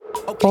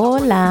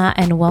Hola,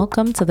 and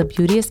welcome to the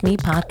Beauty is Me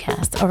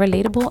podcast, a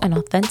relatable and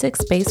authentic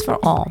space for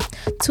all.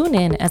 Tune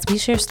in as we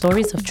share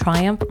stories of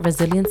triumph,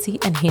 resiliency,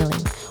 and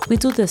healing. We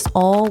do this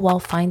all while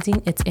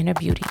finding its inner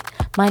beauty.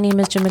 My name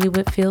is Jamily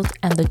Whitfield,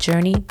 and the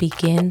journey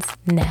begins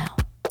now.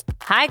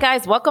 Hi,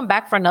 guys. Welcome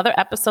back for another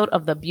episode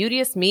of the Beauty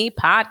is Me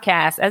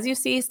podcast. As you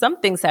see, some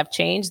things have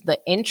changed. The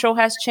intro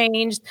has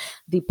changed.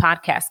 The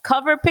podcast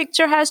cover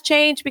picture has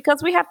changed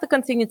because we have to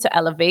continue to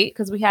elevate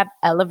because we have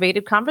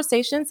elevated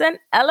conversations and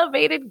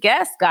elevated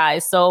guests,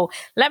 guys. So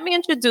let me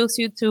introduce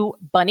you to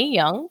Bunny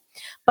Young.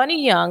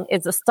 Bunny Young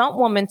is a stunt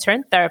woman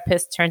turned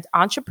therapist turned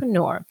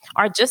entrepreneur,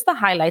 are just the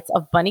highlights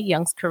of Bunny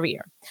Young's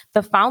career.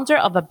 The founder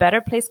of A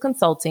Better Place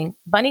Consulting,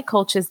 Bunny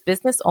coaches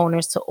business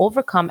owners to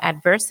overcome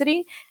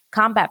adversity,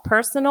 combat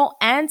personal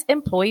and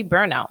employee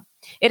burnout.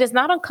 It is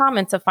not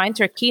uncommon to find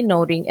her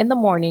keynoting in the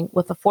morning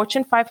with a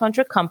Fortune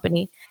 500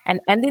 company and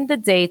ending the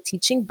day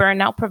teaching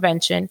burnout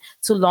prevention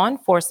to law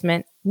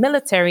enforcement,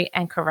 military,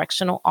 and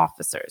correctional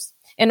officers.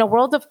 In a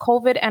world of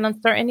COVID and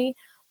uncertainty,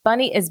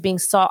 Bunny is being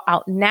sought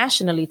out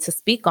nationally to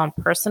speak on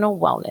personal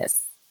wellness.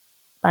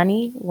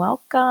 Bunny,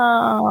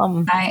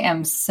 welcome. I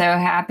am so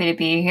happy to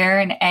be here.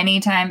 And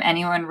anytime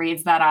anyone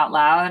reads that out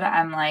loud,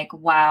 I'm like,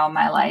 wow,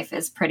 my life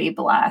is pretty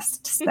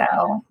blessed.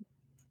 So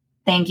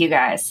thank you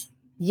guys.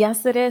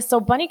 Yes, it is. So,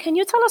 Bunny, can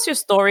you tell us your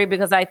story?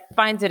 Because I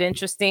find it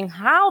interesting.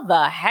 How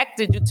the heck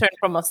did you turn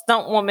from a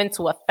stunt woman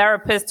to a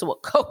therapist to a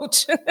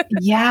coach?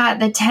 Yeah,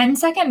 the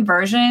 10-second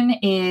version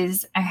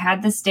is I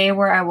had this day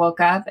where I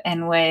woke up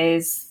and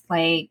was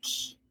like,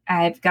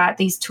 I've got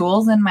these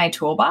tools in my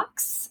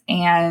toolbox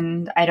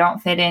and I don't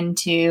fit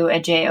into a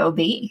job.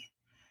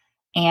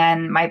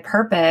 And my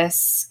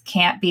purpose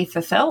can't be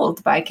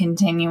fulfilled by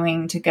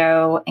continuing to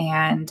go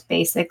and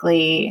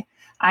basically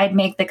I'd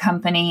make the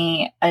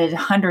company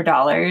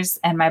 $100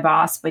 and my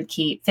boss would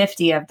keep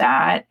 50 of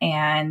that.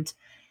 And,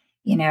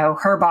 you know,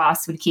 her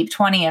boss would keep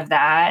 20 of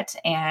that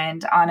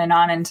and on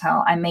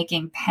until I'm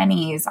making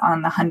pennies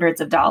on the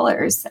hundreds of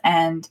dollars.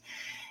 And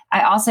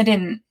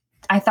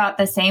I thought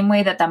the same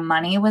way that the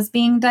money was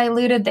being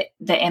diluted,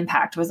 the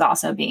impact was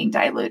also being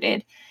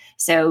diluted.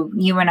 So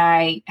you and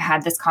I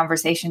had this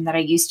conversation that I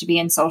used to be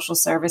in social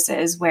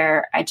services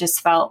where I just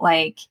felt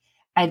like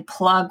I'd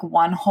plug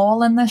one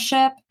hole in the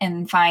ship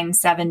and find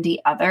 70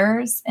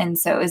 others. And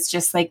so it's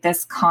just like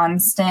this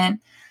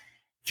constant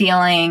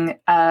feeling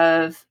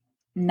of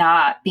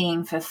not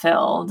being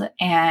fulfilled.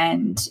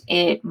 And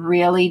it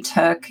really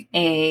took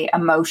a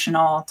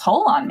emotional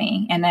toll on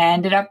me. And I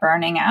ended up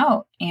burning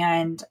out.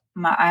 And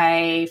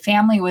my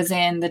family was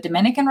in the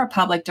Dominican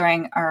Republic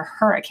during a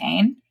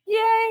hurricane.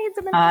 Yay!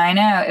 I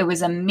know. It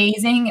was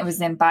amazing. It was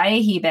in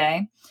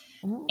Bayahibe.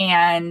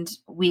 And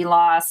we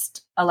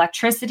lost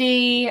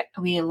electricity.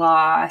 We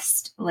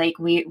lost,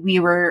 we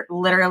were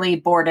literally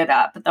boarded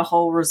up. The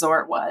whole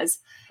resort was.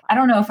 I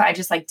don't know if I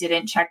just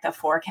didn't check the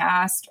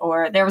forecast,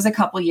 or there was a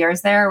couple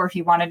years there where if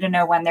you wanted to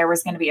know when there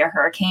was going to be a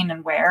hurricane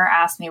and where,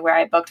 ask me where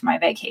I booked my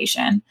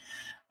vacation.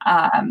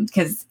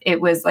 Because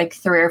it was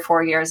 3 or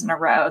 4 years in a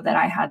row that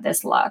I had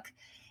this luck.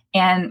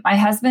 And my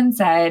husband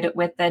said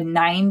with the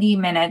 90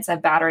 minutes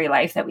of battery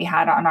life that we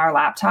had on our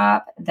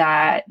laptop,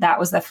 that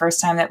was the first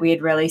time that we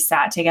had really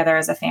sat together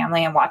as a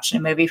family and watched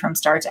a movie from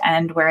start to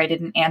end where I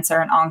didn't answer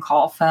an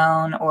on-call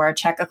phone or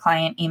check a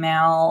client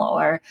email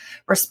or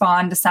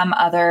respond to some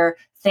other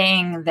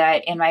thing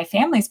that in my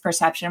family's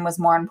perception was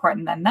more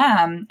important than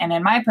them. And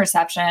in my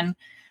perception,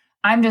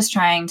 I'm just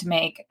trying to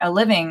make a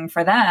living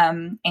for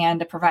them and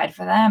to provide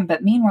for them.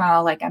 But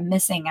meanwhile, I'm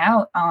missing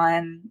out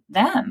on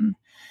them.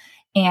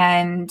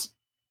 And,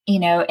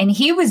 and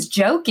he was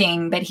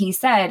joking, but he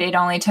said it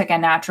only took a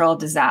natural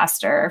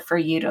disaster for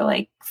you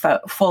to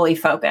fully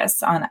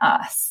focus on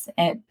us.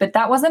 But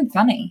that wasn't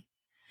funny.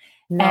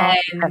 No,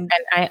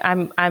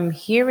 and I'm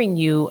hearing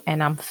you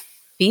and I'm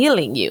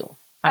feeling you.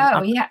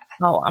 Yeah.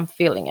 Oh, I'm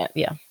feeling it.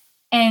 Yeah.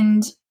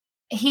 And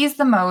he's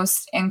the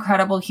most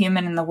incredible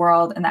human in the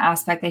world in the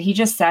aspect that he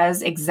just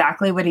says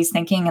exactly what he's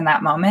thinking in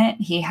that moment.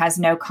 He has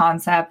no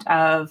concept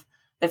of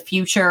the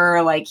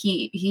future.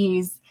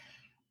 He's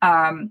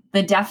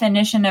the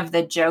definition of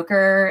the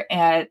Joker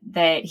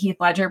that Heath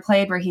Ledger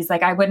played, where he's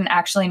like, I wouldn't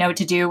actually know what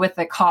to do with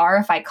the car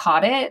if I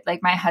caught it.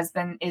 My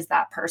husband is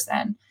that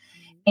person.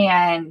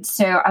 And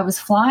so I was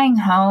flying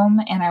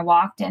home and I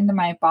walked into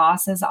my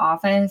boss's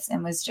office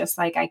and was just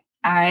like,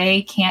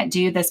 I can't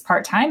do this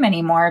part-time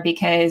anymore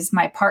because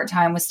my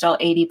part-time was still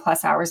 80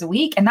 plus hours a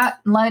week. And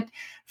that,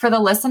 for the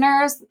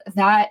listeners,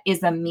 that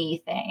is a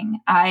me thing.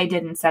 I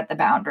didn't set the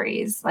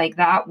boundaries.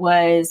 That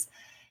was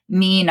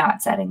me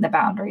not setting the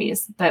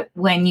boundaries. But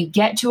when you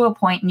get to a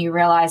point and you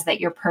realize that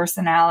your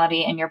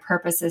personality and your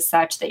purpose is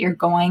such that you're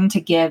going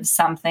to give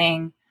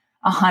something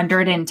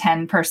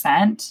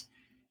 110%,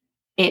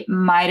 it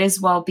might as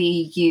well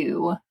be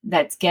you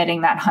that's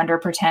getting that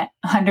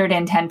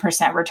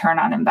 110% return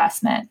on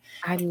investment.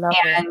 I love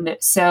it. And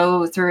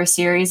so through a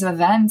series of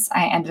events,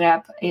 I ended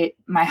up,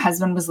 my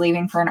husband was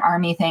leaving for an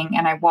army thing,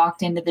 and I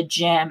walked into the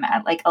gym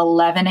at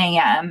 11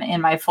 a.m. in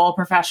my full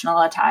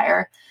professional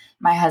attire.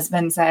 My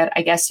husband said,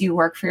 I guess you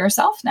work for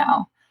yourself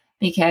now.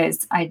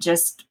 because I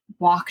just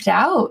walked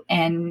out,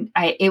 and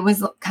it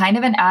was kind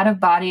of an out of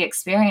body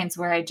experience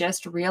where I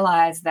just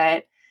realized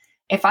that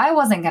if I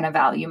wasn't going to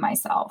value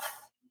myself,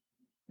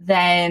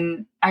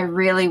 then I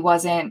really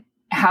wasn't,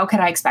 how could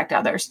I expect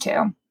others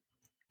to?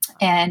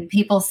 And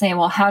people say,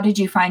 well, how did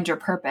you find your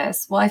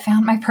purpose? Well, I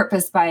found my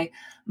purpose by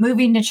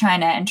moving to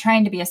China and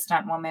trying to be a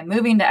stunt woman,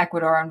 moving to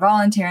Ecuador and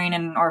volunteering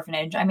in an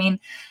orphanage. I mean,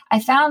 I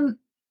found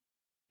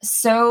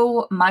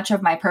so much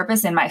of my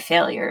purpose in my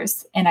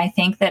failures. And I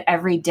think that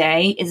every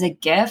day is a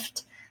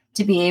gift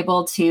to be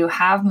able to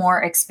have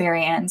more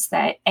experience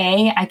that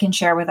A, I can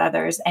share with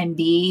others, and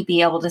B,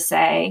 be able to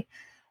say,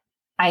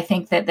 I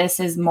think that this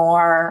is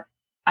more,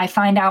 I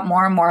find out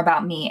more and more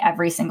about me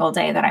every single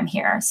day that I'm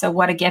here. So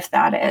what a gift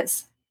that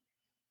is.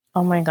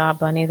 Oh my God,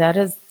 Bunny, that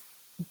is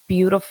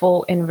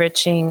beautiful,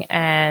 enriching,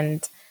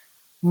 and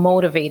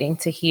motivating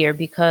to hear,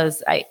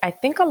 because I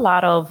think a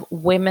lot of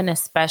women,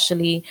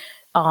 especially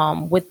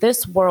with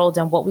this world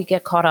and what we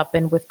get caught up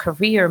in with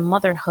career,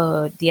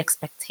 motherhood, the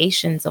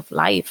expectations of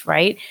life,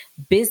 right?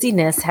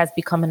 Busyness has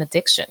become an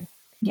addiction.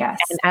 Yes.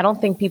 And I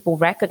don't think people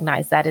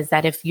recognize that, is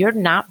that if you're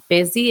not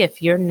busy,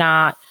 if you're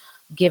not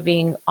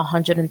giving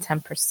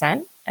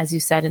 110%, as you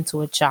said,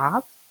 into a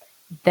job,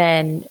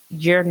 then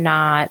you're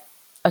not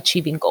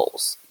achieving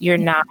goals. You're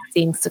not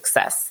seeing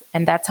success.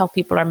 And that's how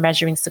people are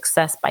measuring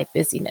success, by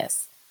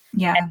busyness.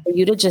 Yeah. And for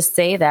you to just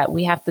say that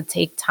we have to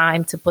take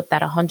time to put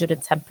that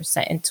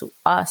 110% into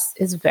us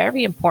is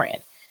very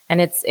important.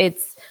 And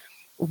it's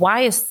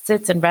why it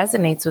sits and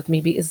resonates with me,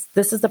 because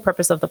this is the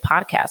purpose of the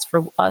podcast,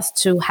 for us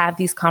to have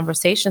these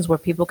conversations where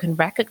people can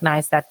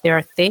recognize that there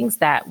are things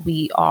that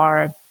we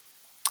are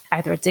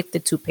either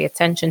addicted to, pay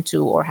attention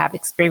to, or have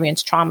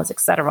experienced traumas,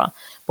 etc.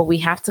 But we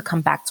have to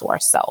come back to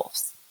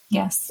ourselves.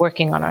 Yes.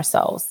 Working on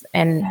ourselves.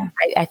 And yeah.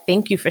 I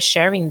thank you for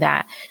sharing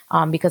that,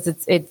 because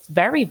it's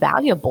very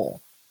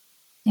valuable.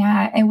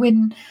 Yeah. And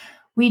when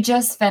we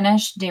just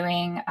finished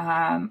doing,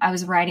 I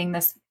was writing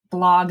this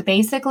blog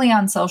basically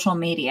on social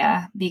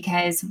media,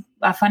 because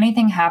a funny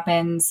thing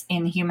happens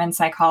in human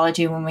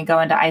psychology when we go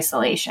into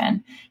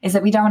isolation is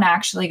that we don't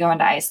actually go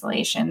into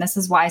isolation. This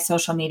is why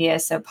social media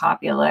is so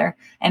popular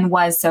and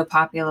was so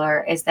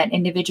popular, is that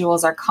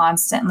individuals are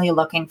constantly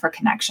looking for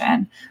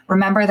connection.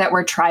 Remember that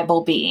we're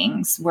tribal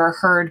beings, we're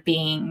herd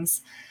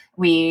beings.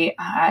 We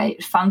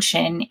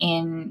function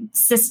in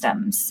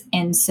systems.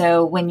 And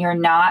so when you're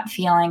not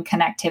feeling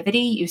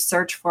connectivity, you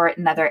search for it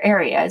in other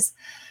areas.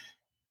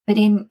 But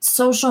in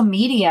social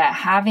media,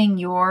 having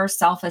your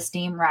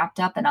self-esteem wrapped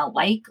up in a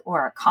like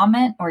or a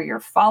comment or your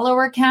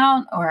follower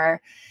count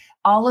or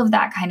all of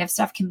that kind of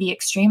stuff can be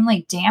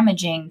extremely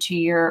damaging to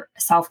your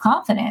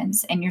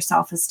self-confidence and your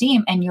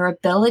self-esteem and your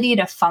ability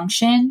to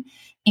function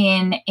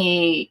in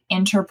a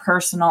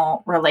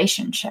interpersonal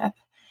relationship.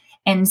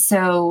 And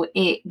so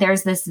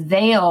there's this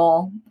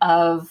veil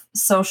of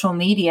social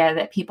media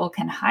that people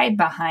can hide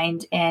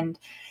behind and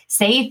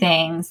say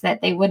things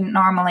that they wouldn't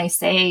normally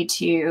say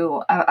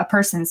to a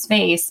person's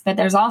face. But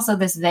there's also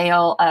this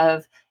veil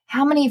of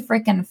how many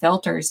freaking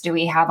filters do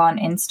we have on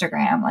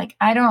Instagram? Like,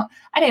 I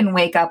didn't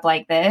wake up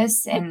like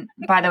this. And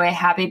by the way,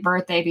 happy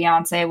birthday,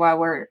 Beyonce, while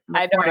we're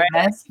recording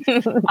this.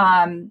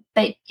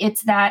 But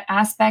it's that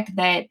aspect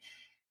that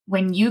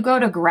when you go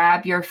to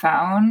grab your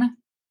phone,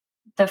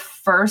 the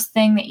first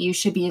thing that you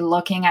should be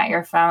looking at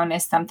your phone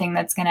is something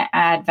that's going to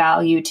add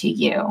value to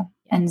you.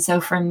 And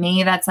so for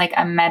me, that's like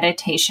a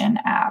meditation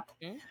app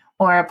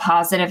or a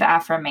positive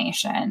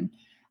affirmation.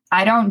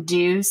 I don't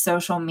do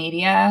social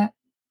media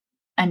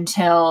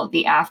until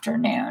the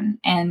afternoon.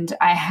 And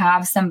I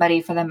have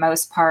somebody for the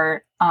most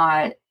part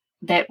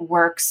that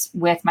works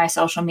with my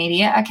social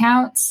media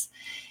accounts.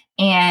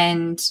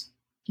 And,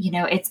 you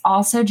know, it's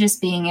also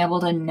just being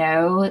able to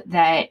know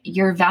that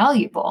you're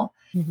valuable.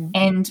 Mm-hmm.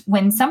 And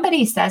when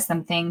somebody says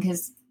something,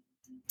 because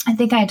I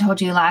think I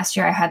told you last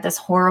year I had this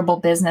horrible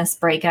business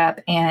breakup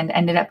and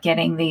ended up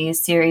getting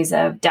these series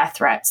of death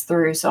threats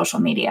through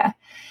social media.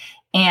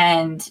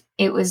 And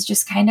it was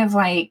just kind of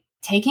like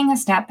taking a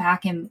step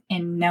back and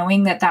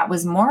knowing that that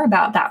was more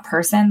about that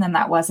person than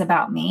that was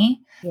about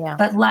me. Yeah.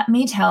 But let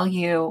me tell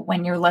you,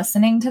 when you're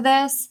listening to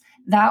this,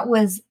 that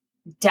was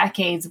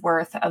decades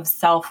worth of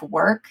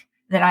self-work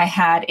that I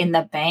had in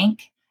the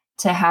bank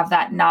to have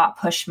that not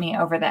push me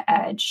over the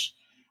edge.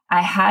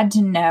 I had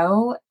to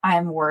know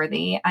I'm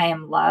worthy, I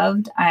am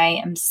loved,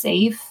 I am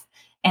safe,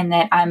 and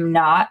that I'm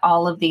not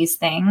all of these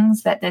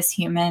things that this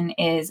human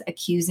is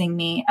accusing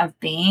me of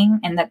being,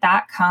 and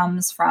that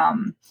comes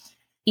from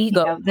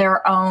ego,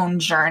 their own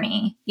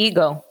journey.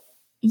 Ego.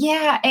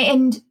 Yeah,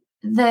 and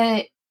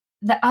the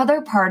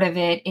other part of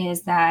it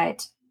is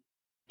that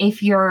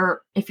if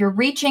you're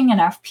reaching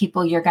enough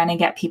people, you're going to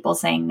get people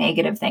saying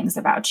negative things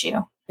about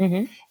you.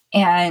 Mm-hmm.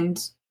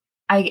 And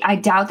I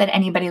doubt that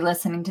anybody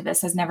listening to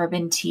this has never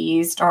been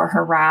teased or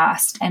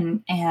harassed.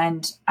 And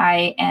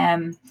I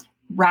am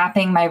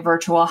wrapping my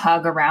virtual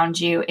hug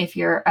around you if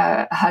you're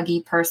a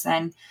huggy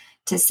person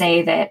to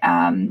say that,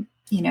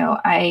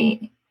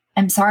 I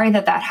am sorry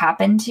that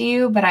happened to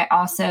you, but I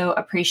also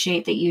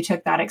appreciate that you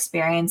took that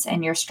experience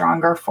and you're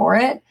stronger for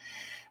it.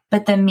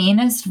 But the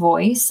meanest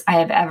voice I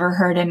have ever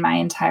heard in my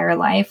entire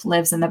life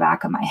lives in the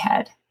back of my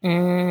head.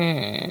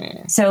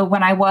 So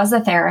when I was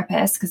a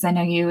therapist, because I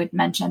know you had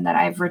mentioned that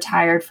I've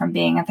retired from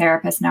being a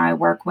therapist. Now I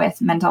work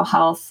with mental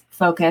health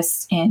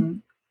focus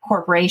in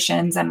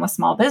corporations and with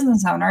small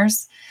business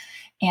owners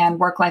and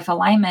work-life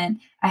alignment.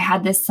 I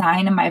had this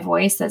sign in my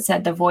voice that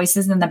said, the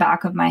voices in the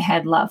back of my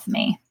head love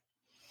me.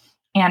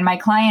 And my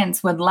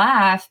clients would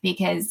laugh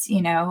because,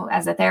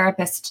 as a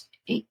therapist,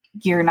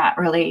 you're not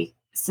really,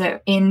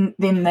 so in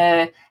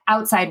the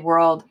outside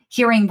world,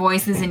 hearing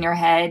voices in your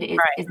head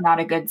is not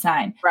a good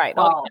sign. Right.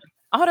 Well,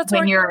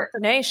 auditory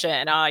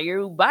hallucination. Are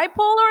you bipolar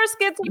or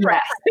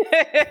schizophrenic?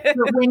 Yes.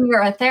 But when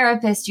you're a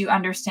therapist, you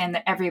understand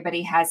that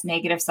everybody has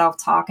negative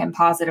self-talk and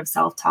positive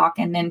self-talk.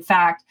 And in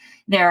fact,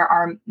 there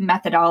are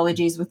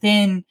methodologies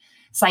within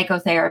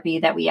psychotherapy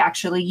that we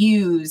actually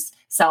use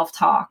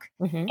self-talk.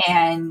 Mm-hmm.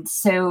 And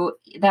so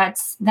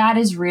that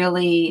is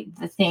really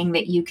the thing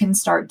that you can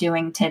start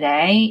doing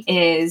today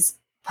is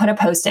put a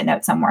Post-it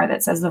note somewhere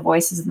that says, the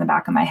voices in the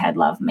back of my head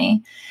love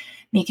me,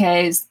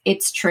 because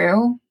it's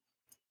true.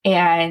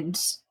 And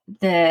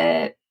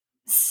the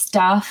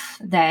stuff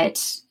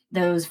that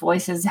those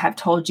voices have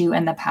told you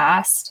in the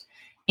past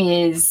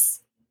is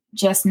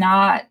just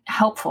not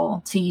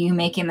helpful to you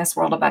making this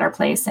world a better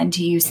place and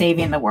to you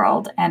saving the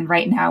world. And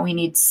right now we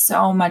need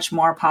so much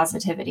more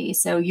positivity.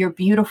 So you're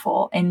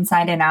beautiful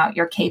inside and out.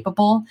 You're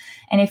capable.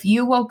 And if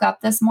you woke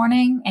up this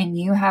morning and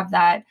you have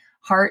that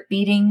heart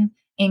beating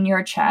in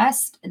your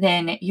chest,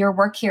 then your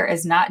work here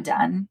is not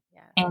done.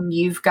 And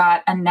you've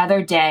got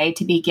another day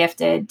to be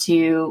gifted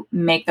to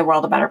make the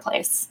world a better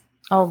place.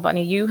 Oh,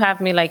 Bunny, you have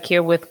me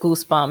here with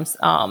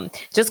goosebumps.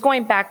 Just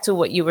going back to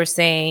what you were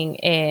saying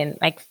in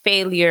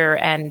failure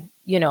and,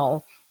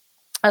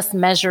 us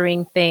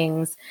measuring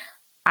things.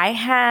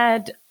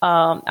 I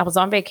was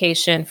on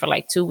vacation for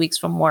 2 weeks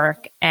from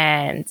work,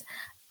 and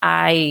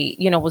I,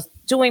 was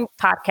doing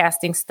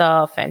podcasting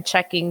stuff and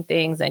checking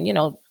things and,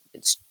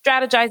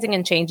 strategizing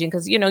and changing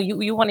because,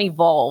 you want to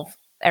evolve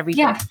every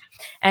day.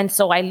 And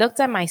so I looked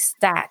at my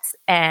stats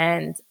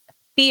and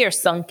fear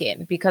sunk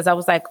in because I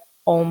was like,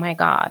 oh my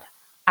God,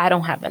 I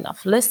don't have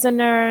enough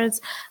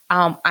listeners.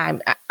 I'm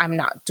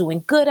not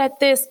doing good at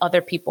this.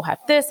 Other people have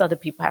this. Other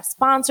people have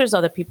sponsors.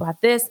 Other people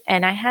have this.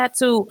 And I had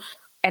to,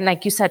 and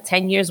like you said,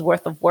 10 years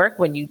worth of work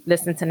when you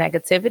listen to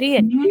negativity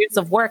and years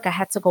of work, I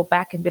had to go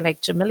back and be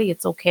like, Jamily,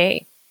 it's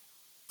okay.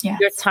 Yes.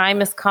 Your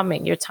time is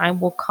coming. Your time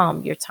will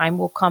come. Your time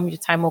will come. Your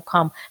time will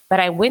come. But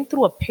I went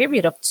through a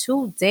period of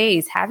 2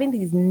 days having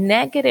these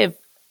negative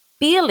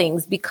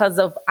feelings because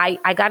of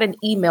I got an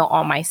email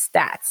on my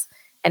stats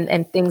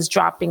and things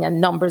dropping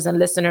and numbers and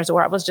listeners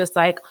where I was just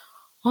like,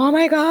 oh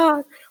my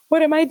God,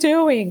 what am I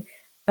doing?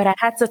 But I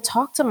had to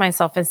talk to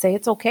myself and say,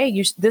 it's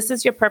okay. This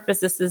is your purpose.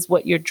 This is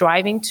what you're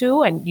driving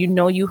to. And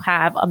you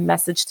have a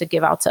message to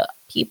give out to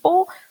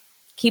people.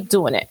 Keep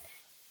doing it.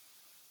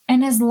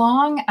 And as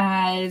long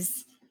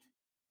as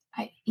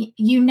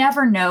you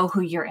never know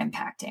who you're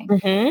impacting.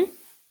 Mm-hmm.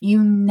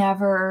 You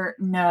never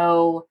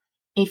know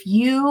if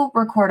you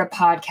record a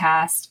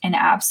podcast and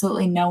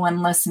absolutely no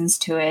one listens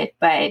to it,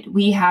 but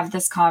we have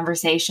this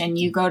conversation,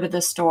 you go to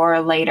the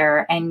store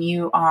later and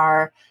you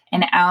are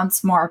an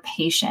ounce more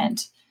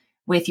patient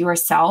with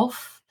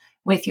yourself,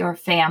 with your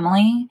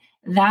family,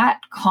 that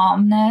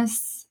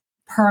calmness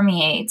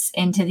permeates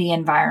into the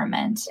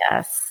environment.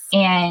 Yes.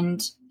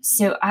 And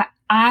so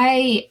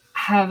I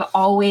have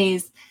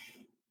always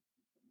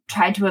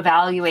tried to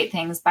evaluate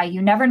things by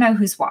you never know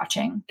who's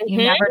watching. Mm-hmm. You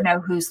never know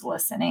who's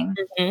listening.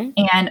 Mm-hmm.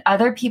 And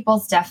other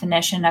people's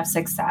definition of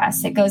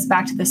success, it goes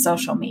back to the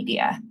social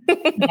media.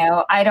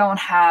 I don't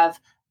have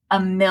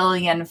 1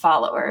 million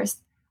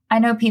followers. I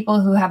know people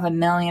who have 1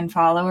 million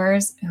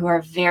followers who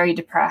are very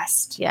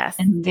depressed. Yes.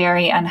 And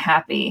very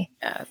unhappy.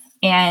 Yes.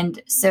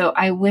 And so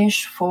I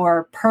wish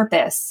for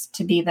purpose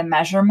to be the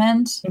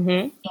measurement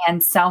mm-hmm.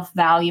 and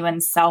self-value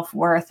and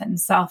self-worth and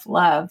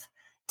self-love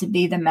to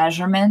be the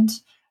measurement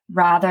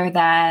rather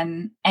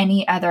than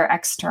any other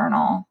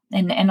external.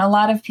 And a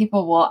lot of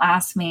people will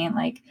ask me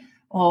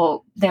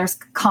well, there's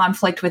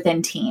conflict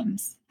within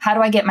teams. How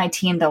do I get my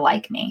team to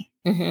like me?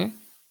 Mm-hmm.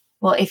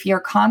 Well, if you're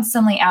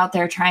constantly out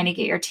there trying to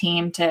get your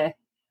team to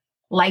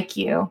like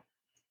you,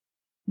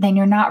 then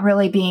you're not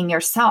really being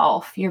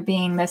yourself. You're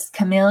being this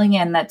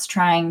chameleon that's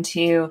trying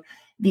to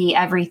be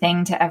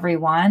everything to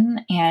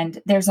everyone.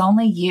 And there's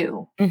only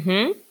you.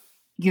 Mm-hmm.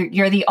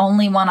 You're the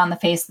only one on the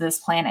face of this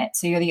planet.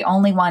 So you're the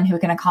only one who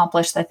can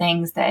accomplish the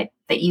things that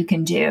you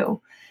can do.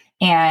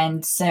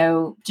 And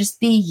so just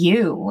be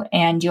you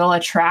and you'll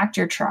attract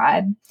your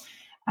tribe.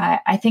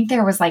 I think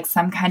there was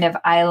some kind of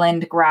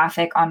island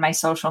graphic on my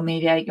social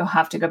media. You'll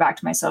have to go back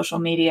to my social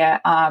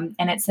media. And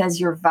it says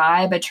your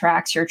vibe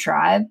attracts your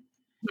tribe.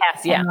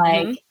 Yes. Yeah.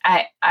 And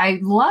I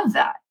love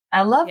that.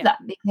 I love that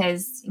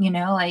because,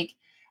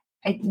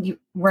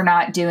 we're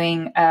not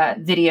doing a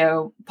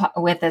video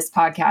with this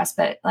podcast,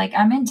 but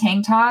I'm in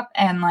tank top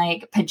and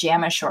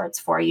pajama shorts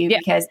for you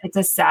because it's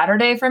a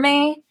Saturday for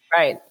me.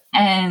 Right.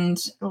 And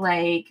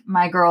like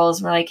my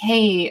girls were like,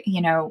 hey,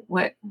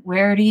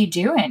 where are you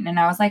doing? And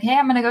I was like, hey,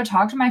 I'm going to go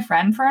talk to my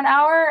friend for an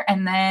hour.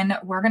 And then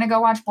we're going to go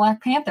watch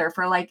Black Panther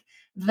for like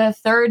the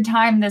third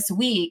time this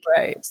week.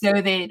 Right. So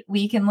that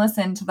we can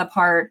listen to the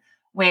part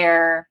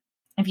where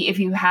if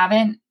you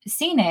haven't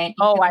seen it,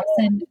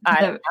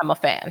 I'm a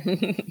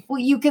fan. Well,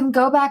 you can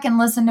go back and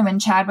listen to when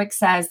Chadwick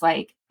says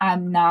like,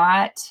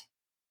 I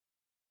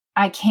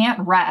can't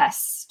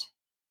rest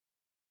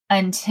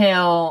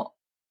until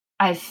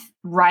I've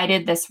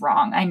righted this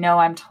wrong. I know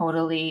I'm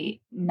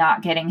totally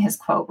not getting his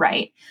quote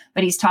right,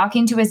 but he's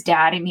talking to his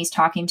dad and he's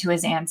talking to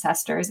his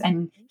ancestors.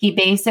 And he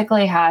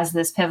basically has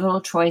this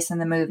pivotal choice in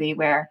the movie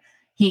where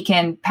he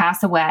can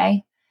pass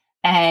away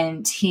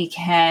and he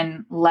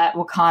can let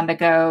Wakanda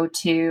go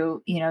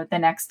to, the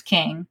next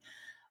king,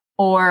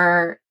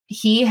 or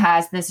he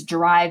has this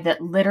drive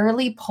that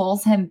literally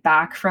pulls him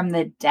back from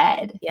the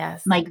dead.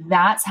 Yes. Like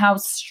that's how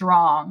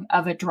strong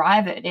of a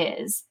drive it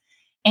is.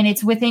 And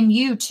it's within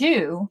you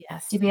too,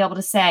 to be able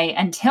to say,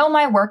 until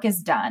my work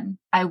is done,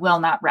 I will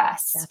not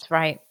rest. That's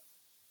right.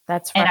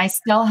 And I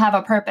still have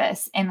a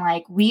purpose. And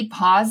like, we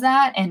pause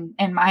that and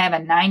I have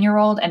a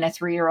 9-year-old and a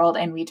 3-year-old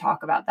and we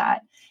talk about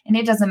that. And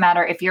it doesn't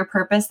matter if your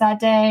purpose that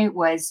day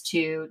was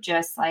to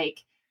just like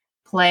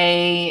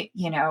play,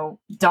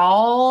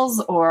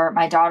 dolls, or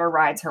my daughter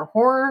rides her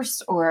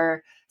horse,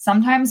 or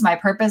sometimes my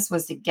purpose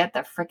was to get the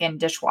freaking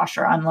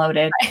dishwasher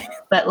unloaded.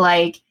 But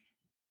like,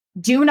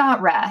 do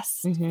not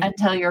rest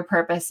until your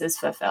purpose is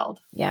fulfilled.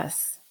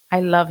 Yes. I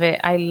love it.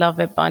 I love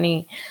it,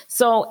 Bunny.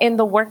 So in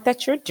the work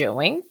that you're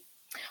doing,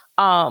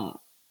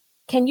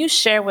 can you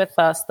share with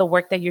us the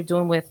work that you're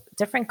doing with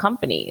different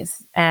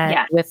companies and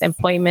with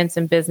employments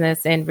and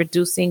business and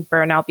reducing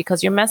burnout?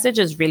 Because your message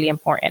is really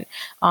important.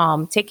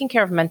 Taking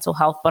care of mental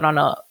health, but on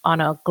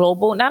a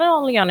global, not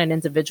only on an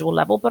individual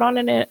level, but on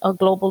a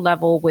global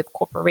level with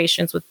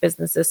corporations, with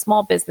businesses,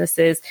 small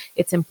businesses,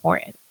 it's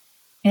important.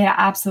 Yeah,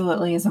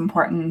 absolutely is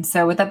important.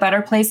 So with A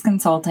Better Place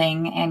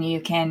Consulting, and you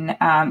can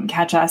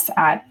catch us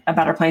at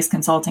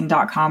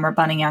abetterplaceconsulting.com or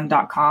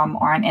bunnyyoung.com,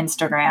 or on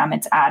Instagram,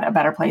 it's at A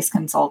Better Place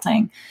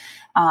Consulting.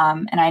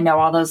 And I know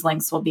all those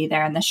links will be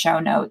there in the show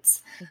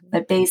notes.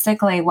 But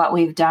basically what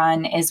we've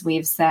done is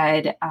we've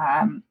said,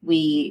 I'm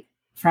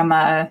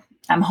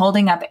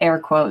holding up air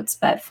quotes,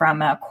 but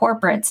from a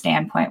corporate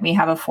standpoint, we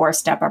have a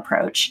 4-step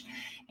approach.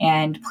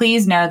 And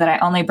please know that I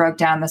only broke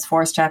down this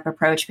 4-step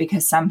approach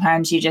because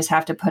sometimes you just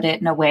have to put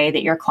it in a way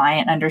that your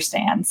client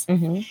understands.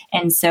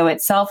 And so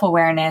it's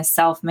self-awareness,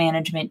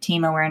 self-management,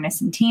 team awareness,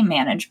 and team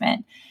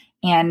management.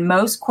 And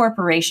most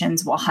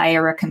corporations will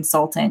hire a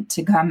consultant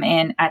to come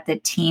in at the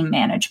team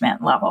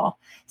management level.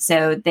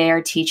 So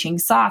they're teaching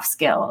soft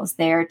skills,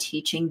 they're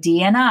teaching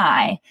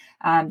D&I,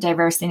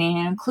 diversity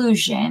and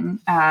inclusion,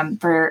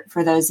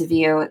 for those of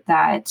you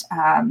that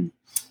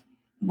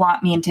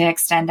want me to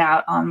extend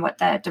out on what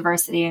the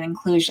diversity and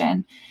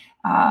inclusion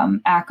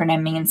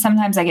acronym means.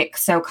 Sometimes I get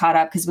so caught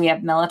up because we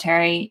have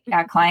military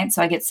clients.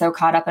 So I get so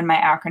caught up in my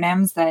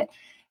acronyms that,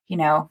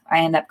 I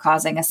end up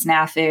causing a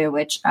snafu,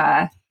 which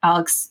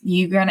Alex,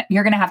 you're going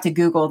to have to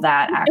Google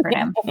that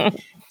acronym.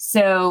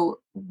 So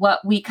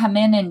what we come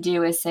in and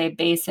do is say,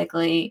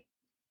 basically,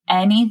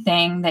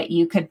 anything that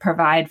you could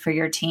provide for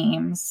your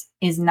teams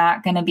is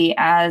not going to be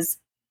as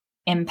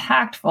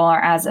impactful or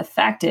as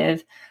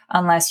effective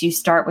unless you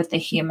start with the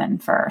human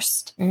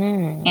first.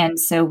 And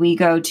so we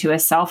go to a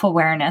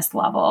self-awareness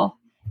level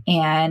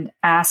and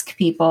ask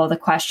people the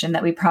question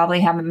that we probably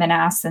haven't been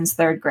asked since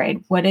 3rd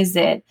grade. What is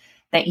it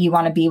that you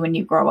want to be when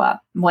you grow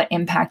up? What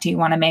impact do you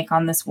want to make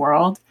on this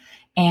world?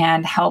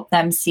 And help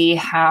them see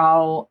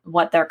how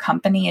what their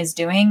company is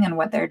doing and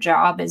what their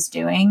job is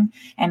doing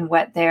and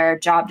what their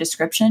job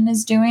description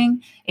is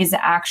doing is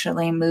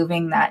actually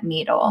moving that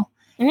needle.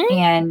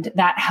 And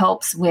that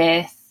helps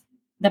with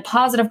the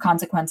positive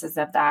consequences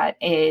of that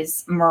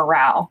is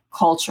morale,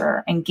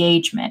 culture,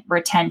 engagement,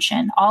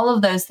 retention, all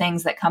of those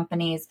things that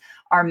companies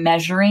are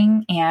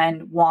measuring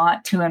and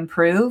want to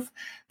improve,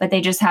 but they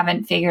just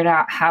haven't figured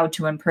out how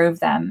to improve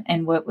them.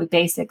 And what we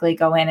basically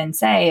go in and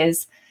say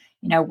is,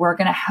 we're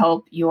going to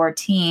help your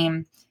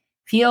team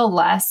feel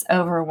less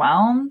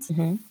overwhelmed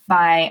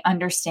by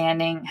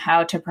understanding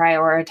how to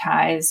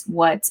prioritize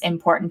what's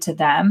important to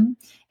them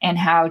and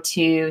how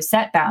to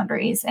set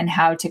boundaries and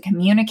how to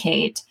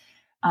communicate.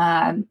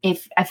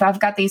 If I've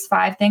got these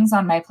 5 things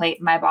on my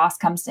plate, my boss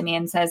comes to me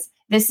and says,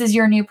 this is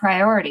your new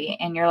priority.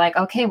 And you're like,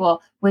 okay,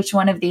 well, which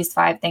one of these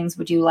 5 things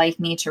would you like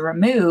me to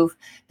remove?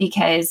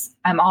 Because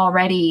I'm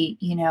already,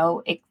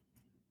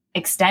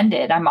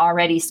 extended. I'm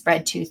already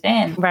spread too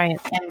thin. Right.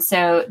 And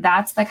so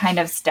that's the kind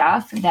of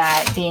stuff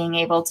that being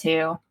able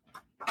to.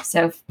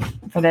 So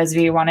for those of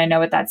you who want to know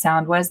what that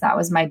sound was, that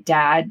was my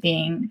dad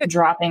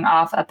dropping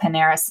off a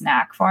Panera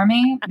snack for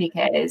me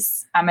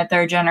because I'm a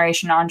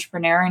 3rd-generation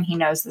entrepreneur and he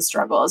knows the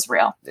struggle is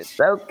real. It's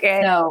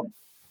okay. So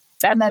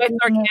that's an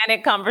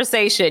organic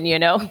conversation,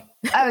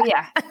 Oh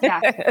yeah.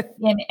 Yeah.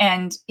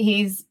 and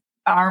he's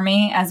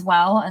Army as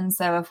well. And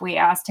so if we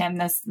asked him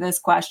this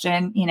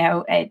question,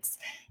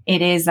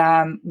 It is,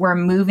 we're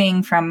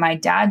moving from my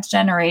dad's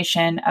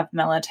generation of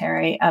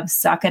military, of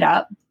suck it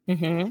up,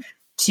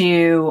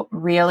 to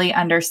really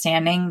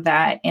understanding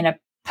that in a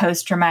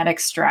post-traumatic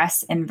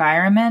stress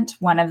environment,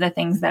 one of the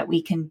things that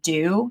we can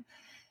do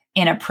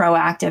in a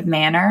proactive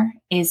manner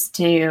is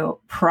to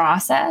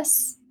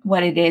process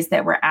what it is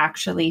that we're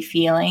actually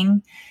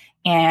feeling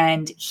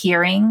and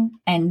hearing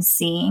and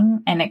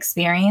seeing and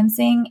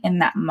experiencing in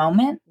that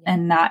moment,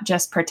 and not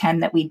just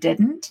pretend that we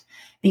didn't.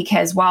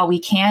 Because while we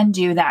can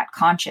do that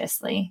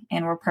consciously,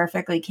 and we're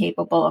perfectly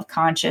capable of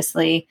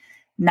consciously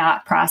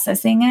not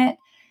processing it,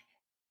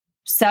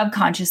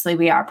 subconsciously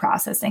we are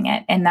processing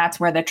it. And that's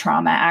where the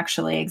trauma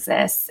actually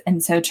exists.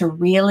 And so to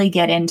really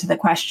get into the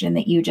question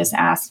that you just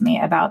asked me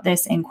about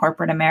this in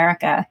corporate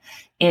America,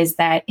 is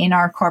that in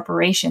our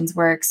corporations,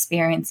 we're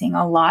experiencing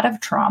a lot of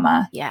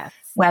trauma. Yes.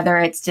 Whether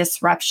it's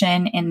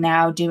disruption in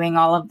now doing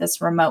all of this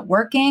remote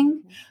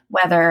working,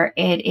 whether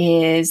it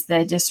is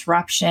the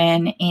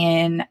disruption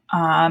in,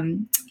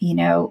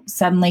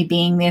 suddenly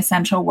being the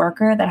essential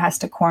worker that has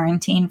to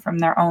quarantine from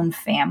their own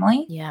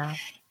family. Yeah.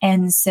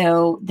 And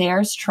so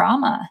there's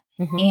trauma.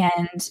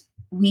 And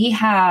we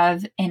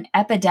have an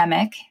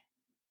epidemic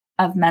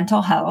of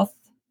mental health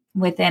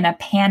within a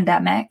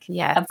pandemic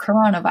of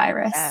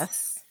coronavirus.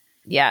 Yes.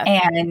 Yes.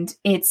 And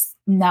it's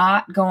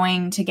not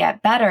going to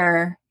get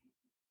better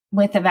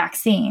with a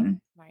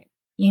vaccine. Right.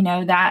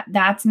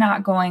 That's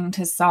not going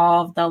to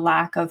solve the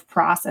lack of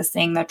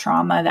processing the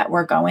trauma that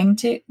we're going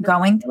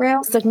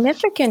through.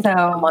 Significant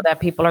trauma that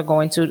people are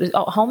going to.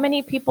 How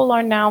many people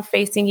are now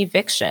facing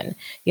eviction?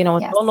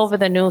 It's all over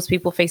the news,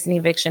 people facing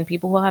eviction,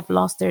 people who have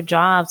lost their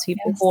jobs,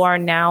 people who are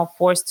now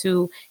forced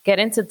to get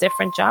into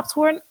different jobs,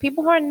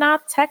 people who are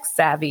not tech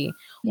savvy,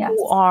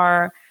 who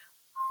are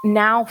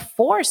now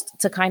forced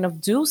to kind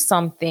of do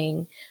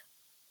something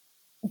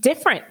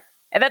different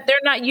that they're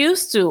not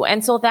used to.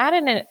 And so that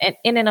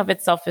in and of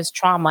itself is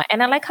trauma.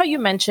 And I like how you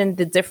mentioned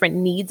the different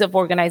needs of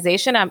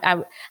organization.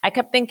 I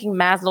kept thinking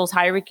Maslow's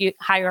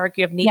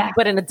hierarchy of needs,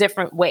 but in a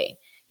different way.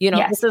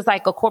 This is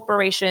like a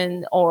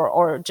corporation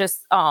or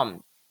just, a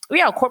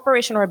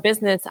corporation or a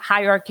business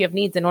hierarchy of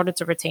needs in order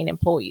to retain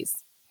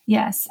employees.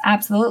 Yes,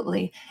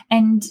 absolutely.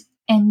 And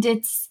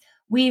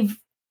we've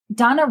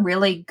done a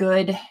really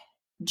good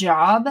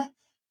job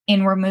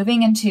we're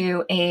moving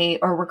into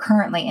we're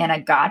currently in a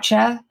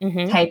gotcha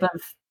type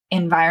of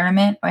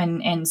environment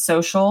and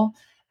social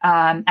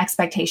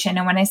expectation.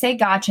 And when I say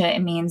gotcha,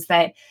 it means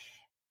that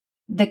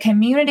the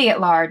community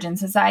at large and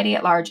society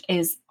at large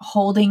is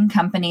holding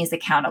companies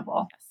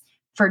accountable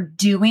for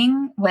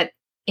doing what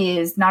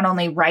is not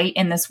only right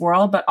in this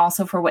world, but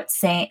also for what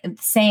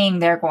saying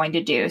they're going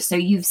to do. So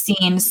you've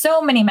seen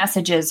so many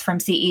messages from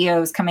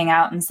CEOs coming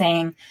out and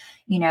saying,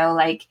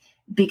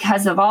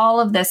 because of all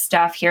of this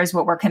stuff, here's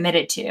what we're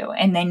committed to.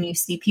 And then you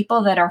see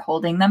people that are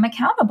holding them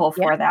accountable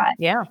for that.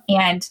 Yeah.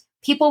 And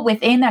people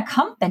within a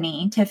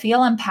company to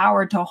feel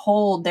empowered to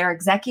hold their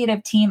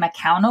executive team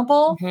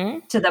accountable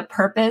to the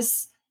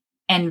purpose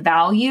and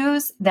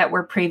values that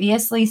were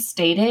previously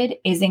stated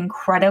is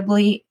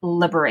incredibly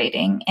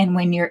liberating. And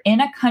when you're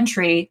in a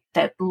country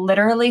that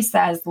literally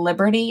says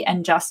liberty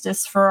and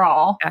justice for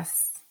all,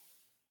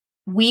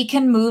 we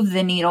can move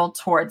the needle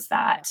towards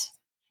that.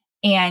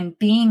 And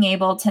being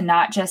able to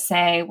not just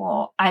say,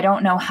 well, I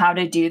don't know how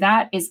to do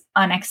that is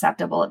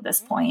unacceptable at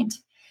this point,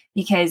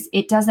 because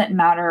it doesn't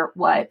matter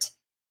what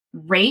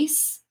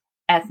race,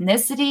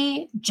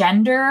 ethnicity,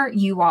 gender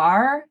you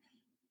are,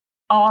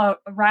 a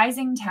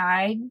rising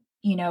tide,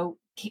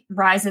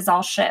 rises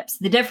all ships.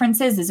 The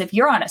difference is if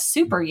you're on a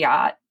super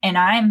yacht and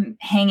I'm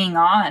hanging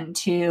on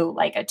to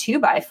like a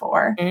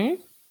 2x4,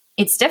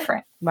 it's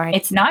different. Right.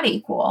 It's not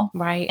equal.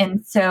 Right.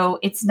 And so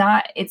it's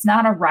not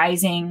a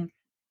rising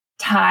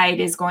tide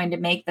is going to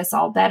make this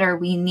all better.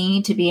 We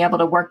need to be able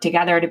to work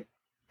together to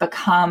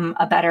become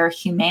a better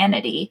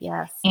humanity.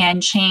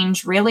 And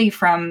change really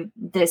from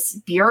this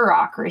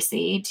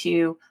bureaucracy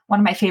to one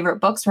of my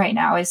favorite books right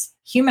now is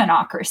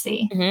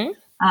Humanocracy.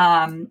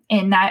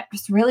 And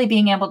that's really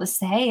being able to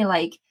say,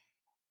 like,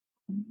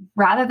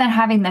 rather than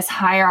having this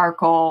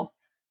hierarchical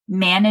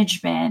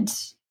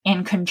management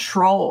and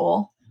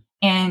control,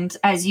 and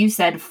as you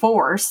said,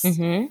 force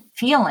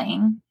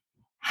feeling,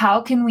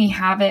 how can we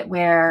have it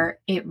where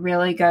it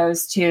really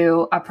goes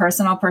to a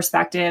personal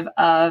perspective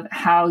of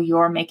how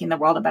you're making the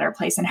world a better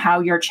place and how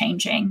you're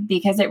changing?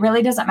 Because it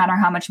really doesn't matter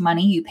how much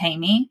money you pay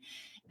me.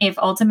 If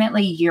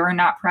ultimately you're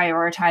not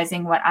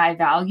prioritizing what I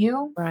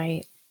value,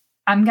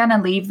 I'm going to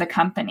leave the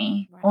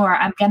company or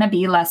I'm going to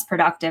be less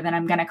productive and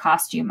I'm going to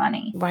cost you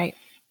money.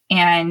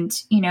 And,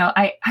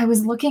 I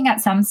was looking at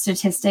some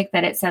statistic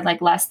that it said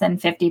like less than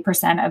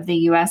 50% of the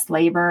US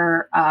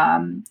labor,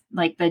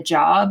 like the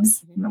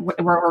jobs,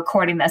 we're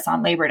recording this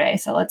on Labor Day,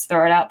 so let's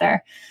throw it out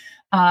there,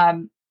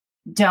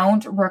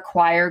 don't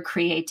require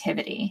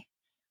creativity.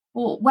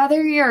 Well,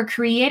 whether you're a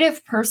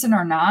creative person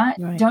or not,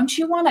 don't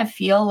you want to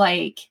feel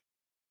like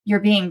you're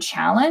being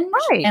challenged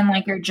and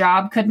like your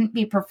job couldn't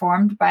be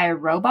performed by a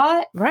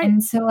robot?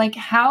 And so like,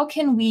 how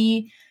can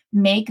we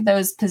make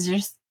those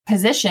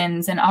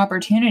positions and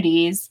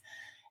opportunities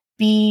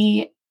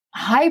be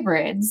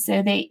hybrids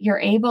so that you're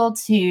able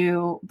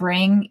to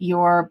bring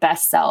your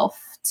best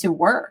self to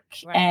work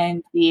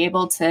and be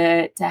able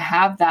to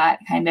have that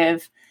kind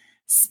of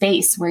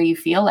space where you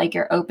feel like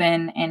you're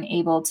open and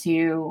able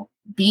to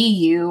be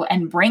you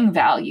and bring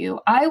value.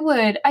 I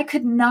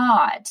could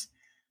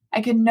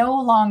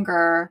no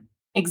longer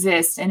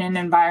exist in an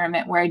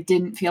environment where I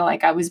didn't feel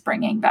like I was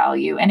bringing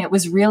value. And it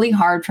was really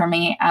hard for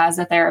me as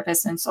a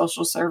therapist in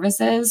social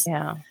services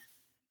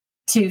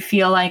to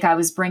feel like I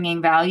was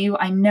bringing value.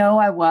 I know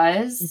I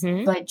was,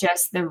 but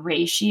just the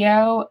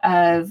ratio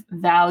of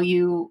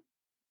value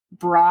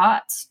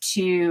brought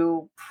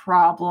to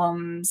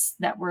problems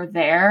that were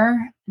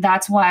there.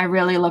 That's why I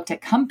really looked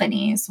at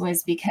companies,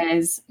 was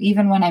because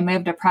even when I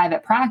moved to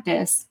private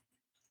practice,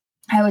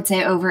 I would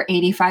say over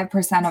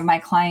 85% of my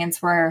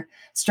clients were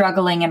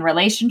struggling in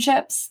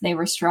relationships, they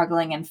were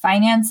struggling in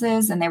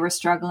finances, and they were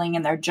struggling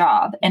in their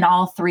job. And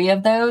all three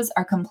of those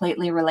are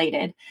completely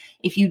related.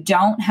 If you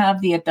don't have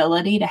the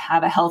ability to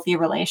have a healthy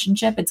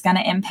relationship, it's going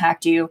to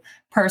impact you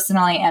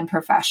personally and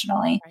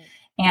professionally. Right.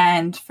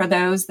 And for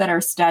those that are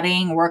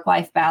studying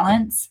work-life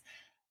balance,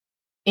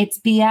 it's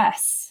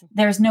BS.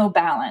 There's no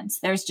balance.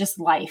 There's just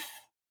life.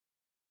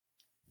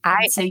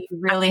 So you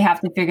really have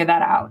to figure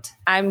that out.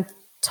 I'm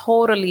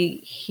totally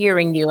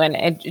hearing you. And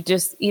it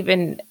just,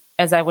 even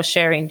as I was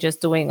sharing,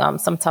 just doing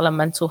some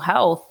telemental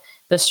health,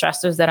 the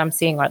stressors that I'm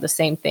seeing are the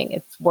same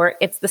thing.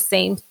 It's the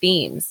same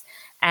themes.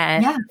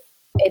 And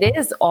it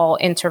is all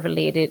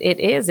interrelated. It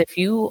is, if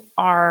you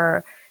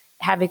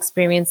have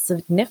experienced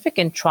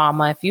significant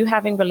trauma, if you're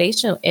having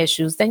relational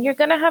issues, then you're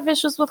going to have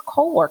issues with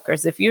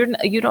coworkers. If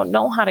you don't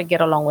know how to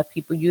get along with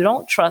people, you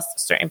don't trust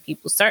certain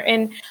people,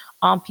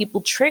 people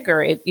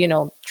trigger it,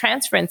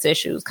 transference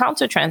issues,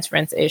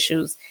 countertransference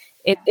issues.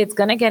 It's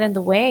going to get in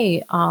the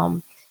way.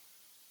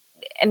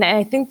 And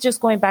I think just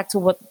going back to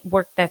what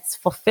work that's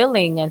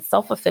fulfilling and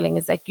self-fulfilling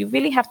is like, you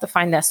really have to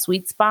find that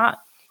sweet spot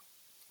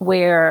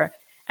where,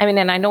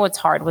 and I know it's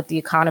hard with the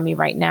economy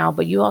right now,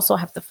 but you also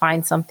have to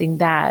find something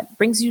that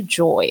brings you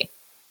joy.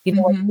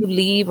 When you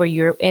leave or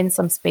you're in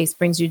some space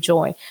brings you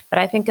joy. But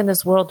I think in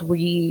this world,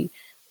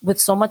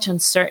 with so much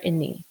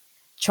uncertainty,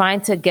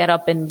 trying to get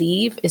up and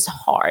leave is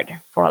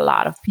hard for a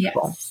lot of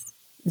people. Yes.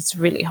 It's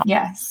really hard.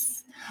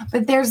 Yes.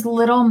 But there's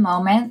little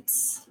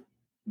moments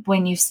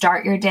when you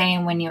start your day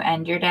and when you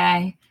end your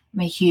day. I'm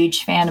a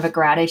huge fan of a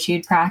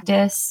gratitude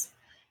practice.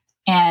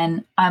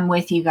 And I'm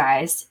with you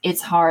guys.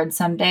 It's hard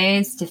some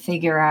days to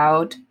figure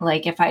out,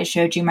 like if I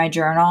showed you my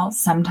journal,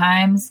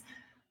 sometimes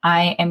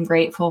I am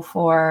grateful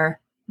for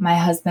my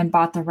husband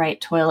bought the right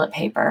toilet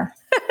paper.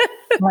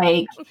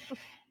 Like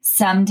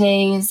some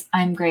days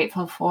I'm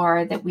grateful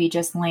for that we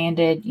just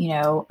landed,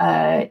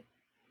 a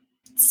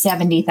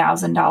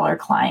 $70,000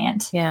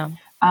 client. Yeah.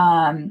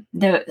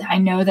 I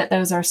know that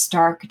those are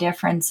stark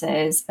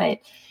differences, but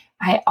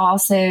I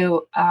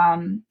also,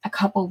 a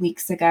couple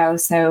weeks ago,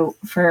 so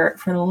for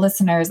the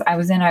listeners, I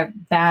was in a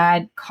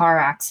bad car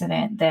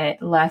accident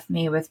that left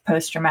me with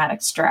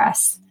post-traumatic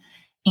stress.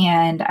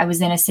 And I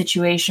was in a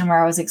situation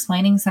where I was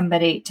explaining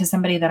to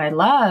somebody that I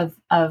love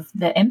of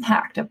the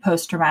impact of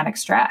post-traumatic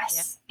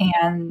stress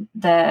and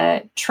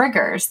the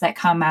triggers that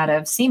come out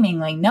of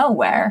seemingly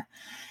nowhere.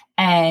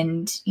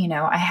 And,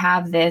 I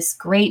have this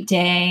great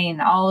day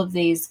and all of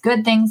these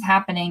good things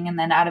happening. And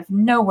then out of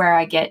nowhere,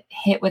 I get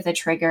hit with a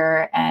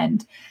trigger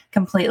and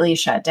completely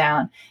shut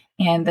down.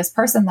 And this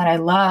person that I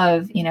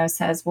love,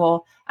 says,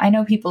 well, I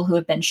know people who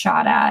have been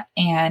shot at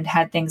and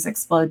had things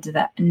explode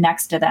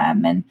next to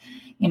them. And,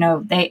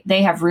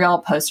 they have real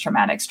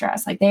post-traumatic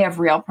stress, like they have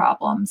real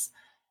problems.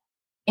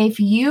 If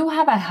you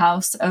have a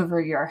house over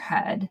your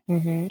head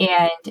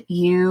and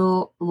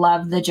you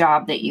love the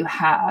job that you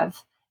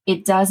have,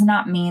 it does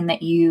not mean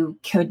that you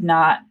could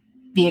not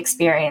be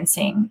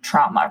experiencing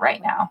trauma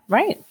right now.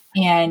 Right.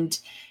 And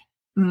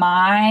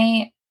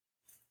my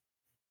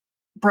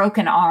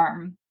broken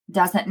arm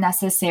doesn't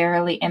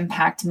necessarily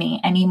impact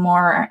me any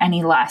more or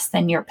any less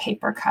than your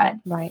paper cut.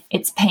 Right.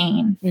 It's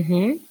pain.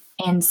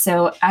 And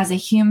so as a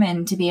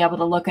human, to be able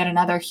to look at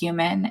another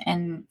human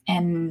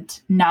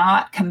and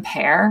not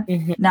compare,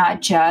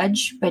 not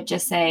judge, but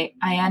just say,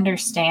 I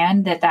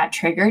understand that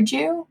triggered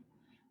you.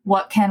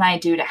 What can I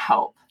do to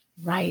help?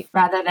 Right.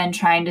 Rather than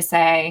trying to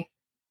say,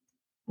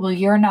 well,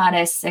 you're not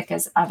as sick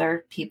as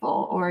other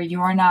people, or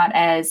you're not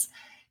as,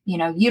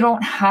 you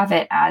don't have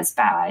it as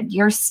bad.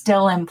 You're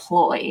still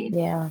employed.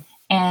 Yeah.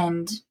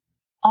 And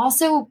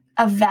also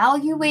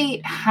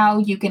evaluate how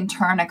you can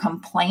turn a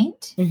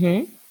complaint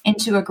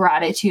into a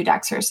gratitude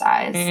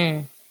exercise.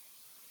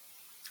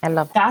 I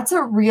love that. That's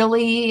a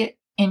really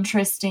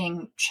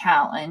interesting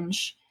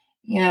challenge.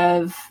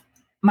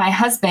 My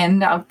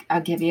husband, I'll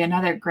give you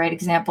another great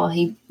example.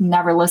 He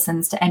never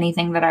listens to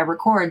anything that I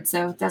record,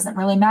 so it doesn't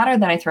really matter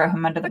that I throw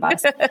him under the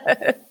bus.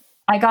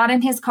 I got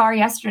in his car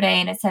yesterday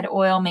and it said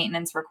oil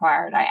maintenance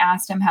required. I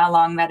asked him how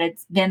long that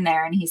it's been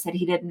there and he said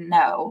he didn't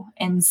know.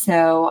 And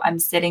so I'm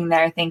sitting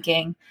there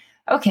thinking,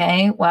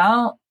 okay,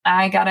 well,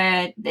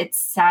 it's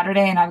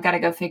Saturday and I've got to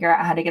go figure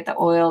out how to get the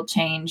oil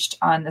changed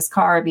on this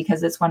car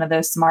because it's one of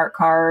those smart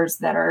cars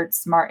that are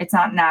smart. It's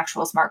not an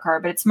actual smart car,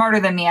 but it's smarter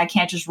than me. I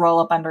can't just roll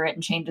up under it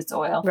and change its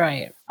oil.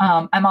 Right.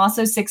 I'm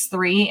also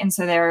 6'3", and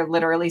so there are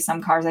literally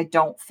some cars I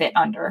don't fit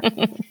under.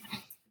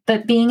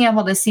 But being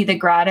able to see the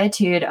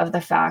gratitude of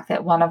the fact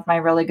that one of my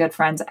really good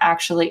friends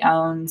actually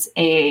owns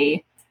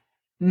a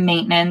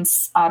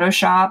maintenance auto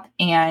shop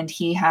and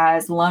he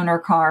has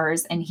loaner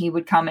cars, and he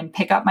would come and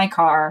pick up my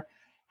car,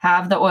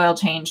 have the oil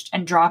changed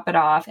and drop it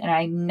off. And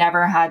I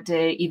never had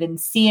to even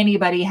see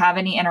anybody, have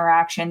any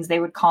interactions. They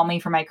would call me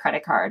for my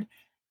credit card.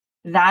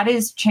 That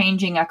is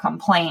changing a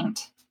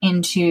complaint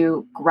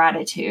into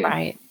gratitude.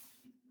 Right.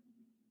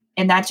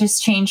 And that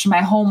just changed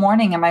my whole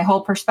morning and my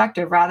whole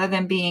perspective. Rather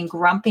than being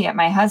grumpy at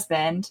my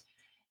husband,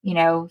 you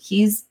know,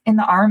 he's in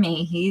the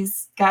Army,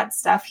 he's got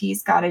stuff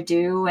he's got to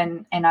do.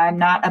 And I'm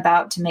not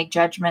about to make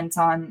judgments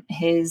on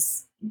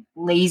his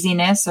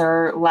laziness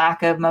or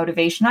lack of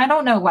motivation. I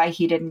don't know why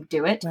he didn't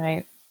do it,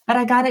 Right. but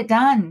I got it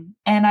done.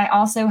 And I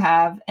also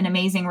have an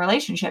amazing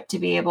relationship to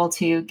be able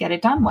to get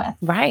it done with.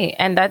 Right.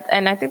 And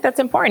I think that's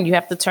important. You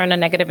have to turn a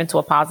negative into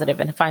a positive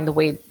and find a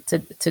way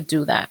to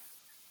do that.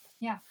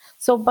 Yeah.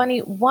 So Bunny,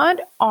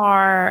 what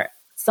are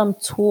some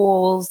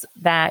tools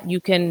that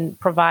you can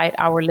provide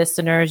our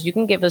listeners? You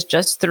can give us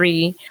just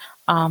 3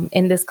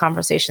 in this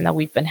conversation that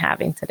we've been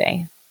having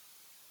today.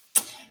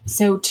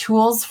 So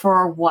tools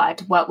for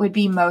what? What would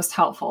be most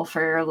helpful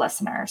for your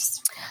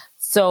listeners?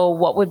 So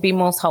what would be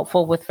most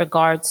helpful with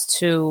regards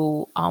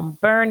to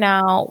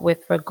burnout,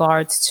 with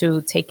regards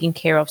to taking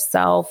care of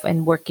self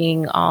and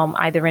working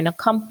either in a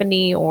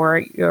company or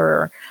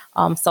your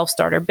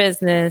self-starter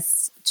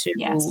business to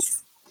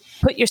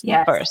put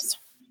yourself first?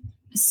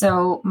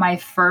 So my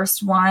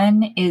first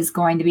one is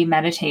going to be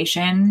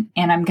meditation.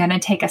 And I'm going to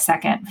take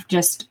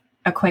just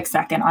a quick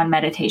second on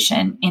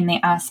meditation, in the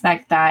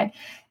aspect that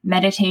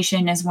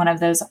meditation is one of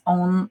the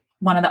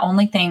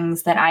only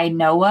things that I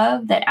know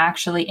of that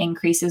actually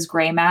increases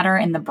gray matter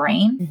in the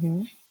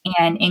brain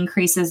and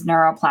increases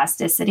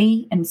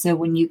neuroplasticity. And so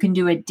when you can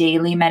do a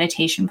daily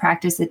meditation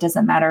practice, it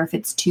doesn't matter if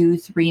it's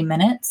 2-3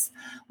 minutes,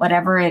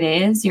 whatever it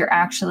is, you're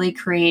actually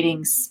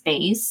creating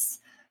space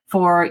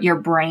for your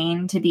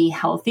brain to be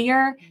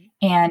healthier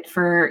and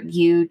for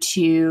you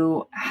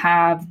to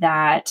have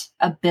that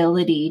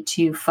ability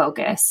to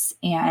focus.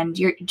 And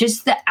you're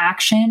just the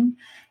action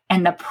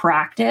and the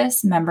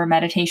practice. Remember,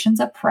 meditation's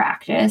a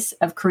practice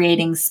of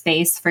creating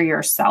space for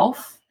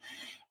yourself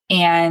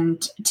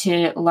and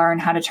to learn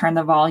how to turn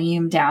the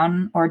volume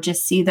down or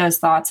just see those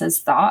thoughts as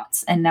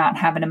thoughts and not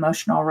have an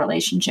emotional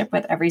relationship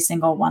with every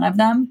single one of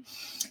them.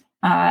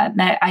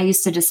 I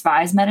used to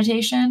despise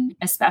meditation,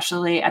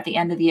 especially at the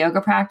end of the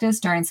yoga practice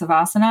during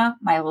Savasana.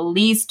 My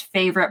least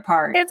favorite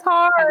part. It's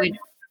hard.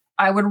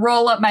 I would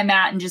roll up my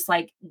mat and just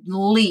like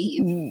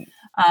leave.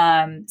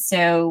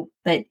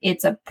 But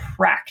it's a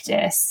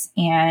practice,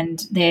 and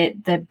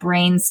the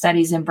brain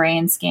studies and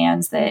brain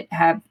scans that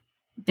have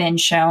been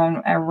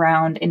shown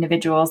around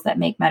individuals that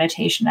make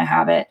meditation a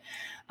habit.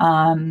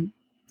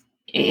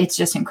 It's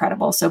just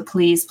incredible. So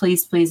please,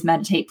 please, please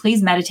meditate.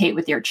 Please meditate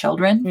with your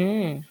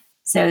children.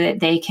 So that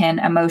they can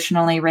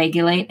emotionally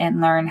regulate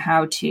and learn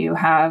how to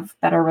have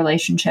better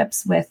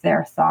relationships with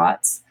their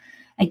thoughts.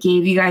 I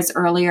gave you guys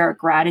earlier a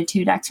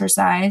gratitude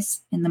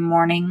exercise in the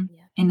morning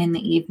and in the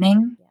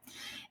evening.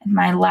 And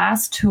my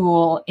last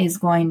tool is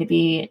going to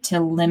be to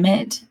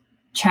limit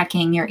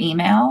checking your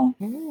email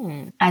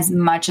as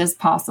much as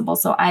possible.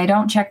 So I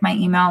don't check my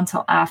email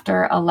until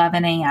after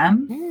 11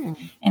 a.m.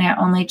 And I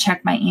only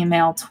check my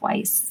email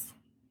twice.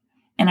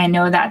 And I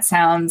know that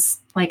sounds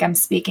like I'm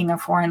speaking a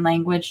foreign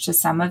language to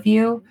some of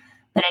you,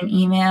 but an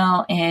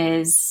email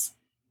is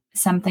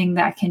something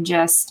that can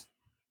just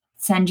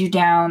send you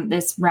down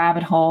this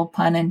rabbit hole,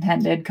 pun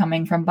intended,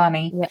 coming from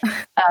Bunny,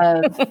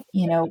 of,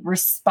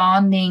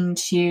 responding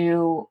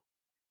to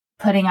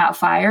putting out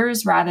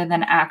fires rather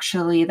than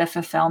actually the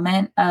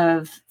fulfillment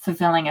of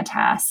fulfilling a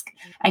task.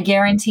 I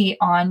guarantee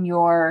on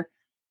your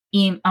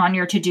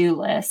to-do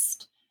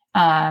list,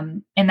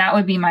 and that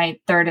would be my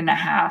third and a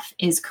half,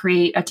 is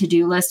create a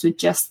to-do list with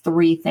just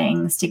 3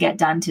 things to get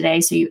done today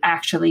so you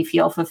actually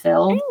feel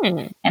fulfilled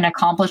and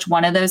accomplish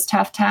one of those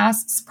tough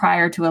tasks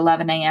prior to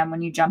 11 a.m.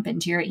 when you jump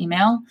into your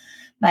email.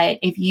 But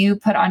if you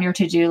put on your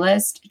to-do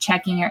list,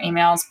 checking your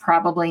emails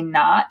probably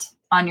not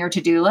on your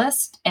to-do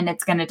list, and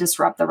it's going to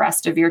disrupt the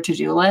rest of your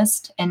to-do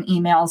list. And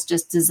email's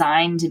just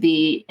designed to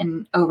be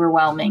an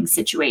overwhelming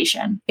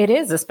situation. It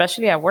is,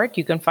 especially at work.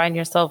 You can find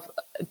yourself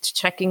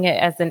checking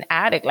it as an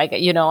addict. Like,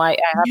 I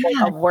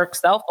have a work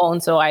cell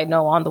phone, so I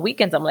know on the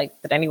weekends, I'm like,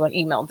 did anyone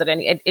email?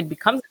 It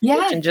becomes an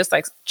addiction, just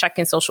like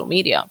checking social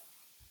media.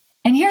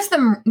 And here's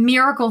the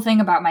miracle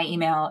thing about my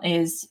email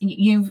is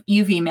you've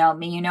emailed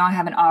me, I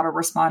have an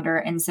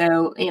autoresponder. And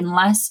so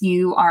unless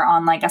you are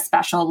on like a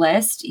special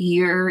list,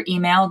 your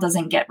email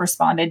doesn't get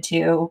responded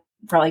to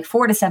for like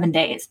 4 to 7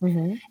 days.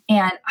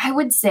 And I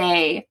would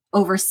say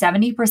over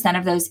 70%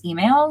 of those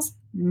emails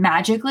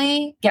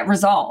magically get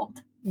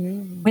resolved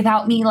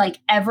without me like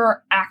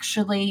ever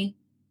actually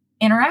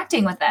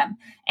interacting with them.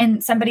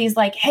 And somebody's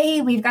like,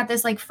 hey, we've got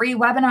this like free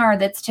webinar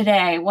that's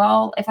today.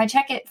 Well, if I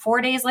check it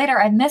 4 days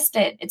later, I've missed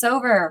it. It's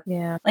over.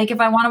 Yeah. Like if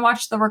I want to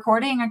watch the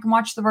recording, I can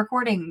watch the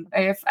recording.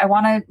 If I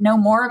want to know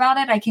more about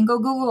it, I can go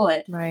Google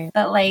it. Right.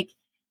 But like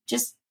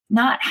just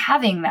not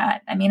having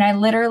that. I mean, I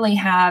literally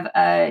have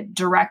a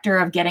director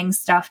of getting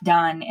stuff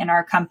done in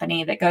our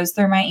company that goes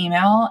through my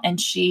email, and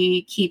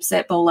she keeps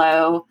it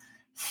below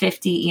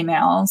 50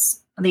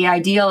 emails. The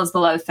ideal is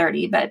below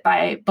 30, but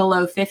by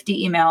below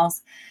 50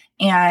 emails.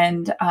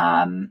 And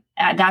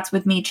that's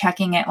with me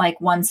checking it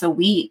like once a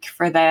week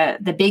for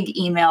the big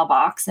email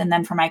box. And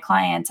then for my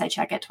clients, I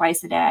check it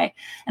twice a day.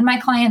 And my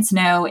clients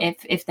know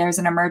if there's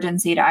an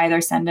emergency to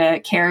either send a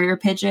carrier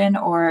pigeon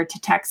or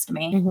to text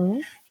me. Mm-hmm.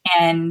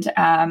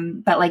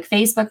 And but like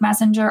Facebook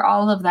Messenger,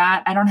 all of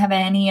that, I don't have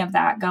any of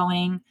that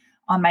going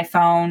on my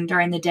phone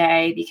during the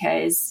day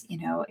because, you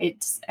know,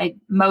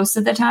 most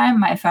of the time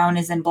my phone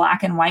is in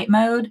black and white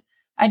mode.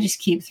 I just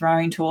keep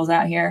throwing tools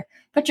out here.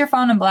 Put your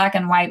phone in black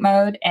and white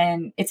mode,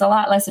 and it's a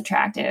lot less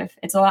attractive.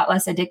 It's a lot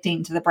less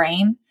addicting to the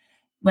brain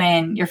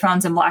when your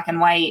phone's in black and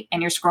white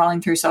and you're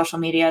scrolling through social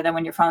media than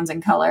when your phone's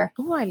in color.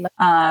 Oh, I love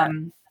that.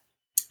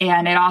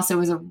 And it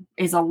also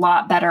is a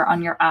lot better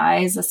on your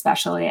eyes,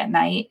 especially at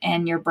night,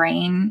 and your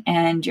brain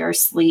and your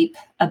sleep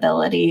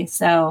ability.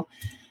 So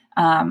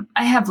I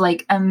have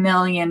like a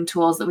million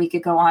tools that we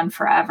could go on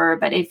forever.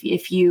 But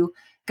if you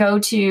go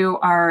to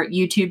our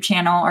YouTube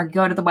channel or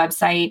go to the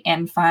website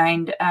and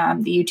find the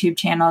YouTube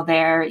channel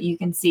there, you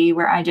can see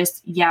where I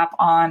just yap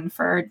on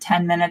for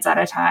 10 minutes at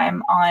a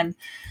time on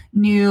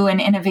new and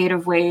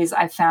innovative ways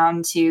I've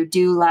found to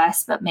do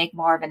less but make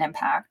more of an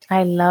impact.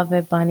 I love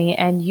it, Bunny.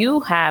 And you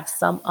have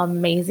some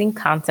amazing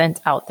content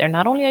out there,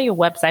 not only on your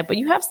website, but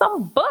you have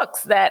some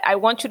books that I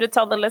want you to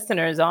tell the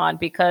listeners on,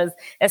 because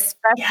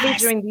especially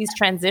during these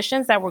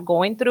transitions that we're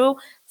going through,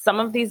 some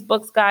of these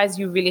books, guys,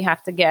 you really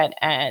have to get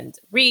and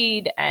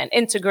read and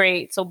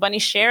integrate. So Bunny,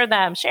 share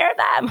them.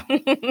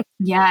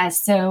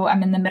 Yes. So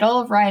I'm in the middle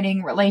of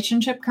writing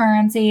Relationship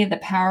Currency, The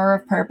Power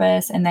of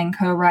Purpose, and then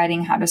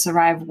co-writing How to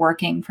Survive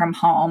Working from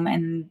Home.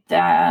 And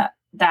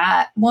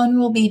that one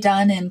will be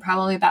done in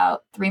probably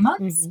about 3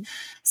 months. Mm-hmm.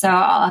 So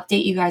I'll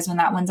update you guys when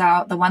that one's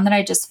out. The one that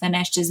I just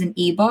finished is an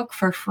ebook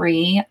for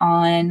free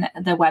on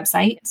the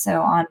website.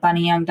 So on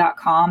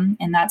bunnyyoung.com,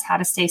 and that's How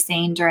to Stay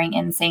Sane During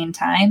Insane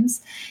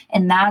Times.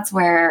 And that's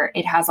where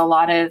it has a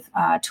lot of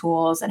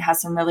tools. It has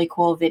some really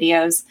cool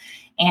videos,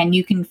 and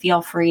you can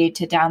feel free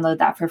to download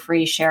that for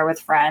free, share with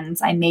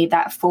friends. I made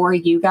that for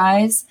you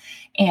guys.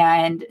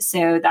 And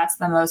so that's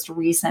the most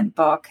recent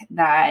book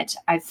that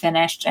I've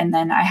finished. And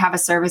then I have a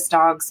service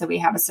dog. So we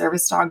have a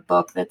service dog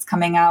book that's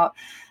coming out.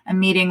 I'm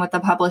meeting with the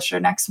publisher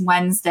next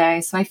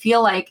Wednesday. So I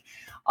feel like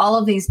all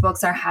of these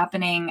books are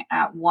happening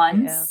at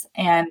once,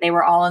 and they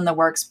were all in the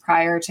works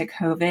prior to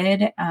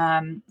COVID.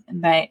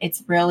 But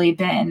it's really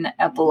been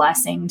a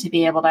blessing to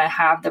be able to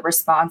have the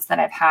response that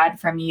I've had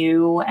from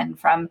you and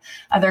from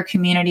other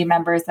community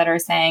members that are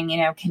saying, you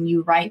know, can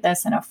you write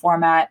this in a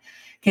format?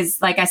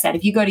 Because like I said,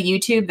 if you go to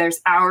YouTube, there's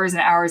hours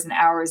and hours and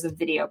hours of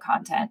video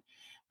content.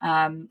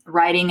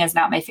 Writing is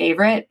not my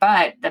favorite,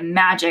 but the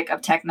magic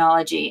of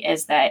technology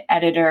is that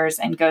editors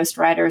and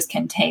ghostwriters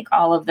can take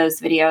all of those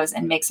videos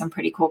and make some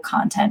pretty cool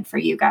content for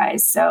you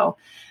guys. So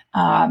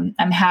I'm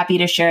happy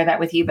to share that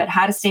with you. But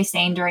How to Stay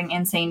Sane During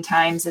Insane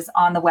Times is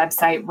on the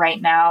website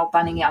right now,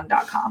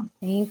 bunnyyoung.com.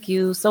 Thank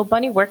you. So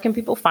Bunny, where can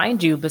people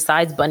find you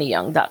besides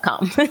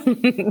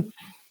bunnyyoung.com?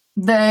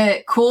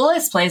 The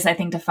coolest place I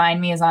think to find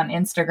me is on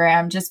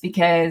Instagram, just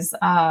because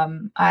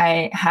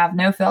I have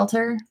no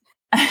filter.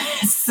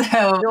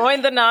 So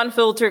join the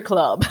non-filter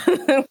club.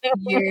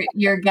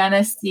 you're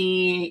gonna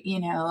see, you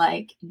know,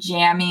 like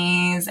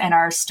jammies. And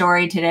our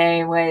story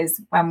today was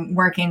I'm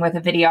working with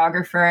a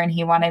videographer, and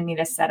he wanted me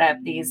to set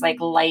up these like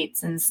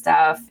lights and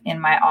stuff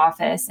in my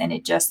office, and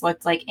it just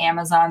looked like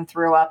Amazon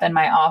threw up in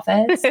my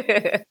office.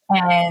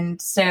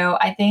 And so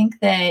I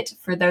think that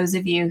for those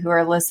of you who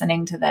are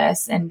listening to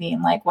this and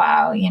being like,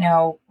 wow, you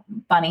know,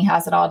 Bunny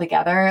has it all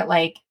together,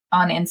 like,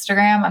 on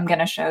Instagram, I'm going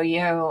to show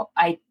you,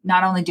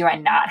 not only do I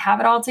not have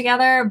it all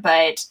together,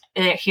 but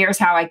here's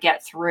how I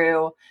get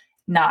through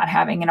not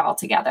having it all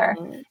together.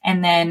 Mm-hmm.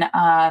 And then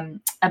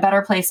A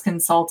Better Place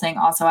Consulting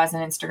also has an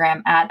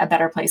Instagram at A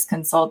Better Place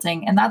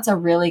Consulting. And that's a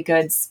really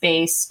good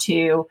space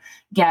to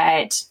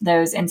get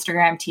those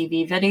Instagram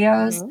TV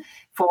videos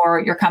for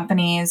your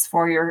companies,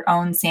 for your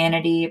own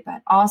sanity.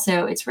 But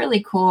also it's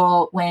really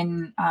cool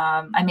when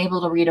I'm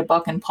able to read a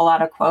book and pull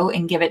out a quote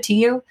and give it to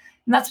you.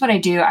 And that's what I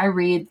do. I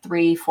read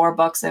 3-4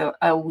 books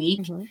a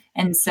week. Mm-hmm.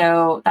 And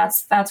so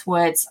that's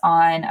what's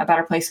on A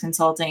Better Place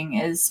Consulting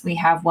is we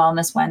have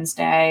Wellness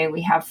Wednesday,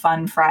 we have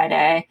Fun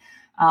Friday,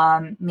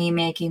 me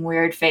making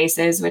weird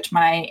faces, which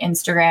my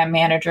Instagram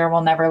manager will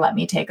never let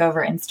me take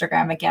over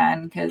Instagram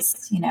again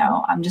because, you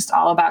know, I'm just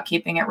all about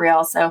keeping it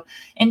real. So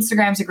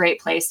Instagram's a great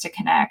place to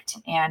connect.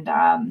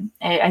 And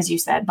as you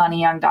said,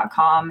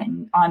 bunnyyoung.com,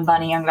 and on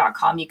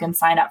bunnyyoung.com, you can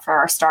sign up for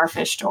our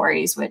Starfish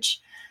stories,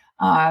 which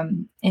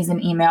is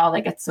an email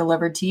that gets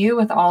delivered to you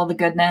with all the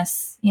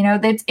goodness.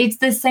 It's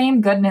the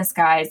same goodness,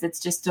 guys. It's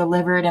just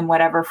delivered in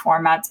whatever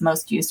format's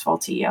most useful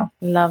to you.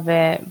 Love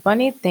it.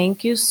 Bunny,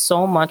 thank you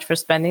so much for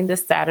spending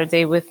this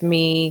Saturday with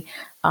me.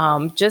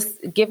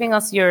 Just giving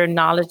us your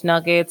knowledge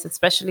nuggets,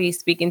 especially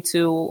speaking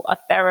to a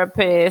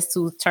therapist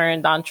who's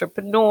turned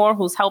entrepreneur,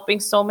 who's helping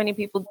so many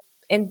people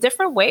in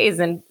different ways.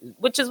 And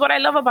which is what I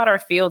love about our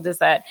field, is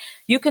that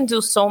you can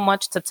do so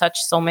much to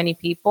touch so many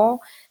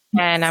people.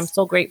 And I'm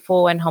so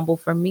grateful and humble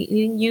for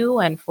meeting you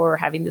and for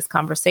having this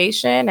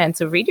conversation and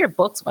to read your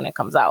books when it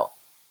comes out.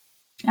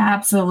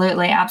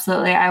 Absolutely.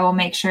 Absolutely. I will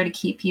make sure to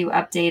keep you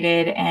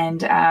updated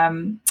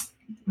and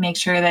make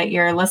sure that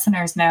your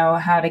listeners know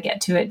how to get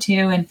to it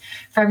too. And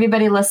for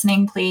everybody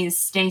listening, please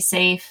stay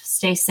safe,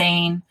 stay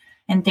sane,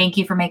 and thank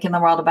you for making the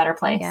world a better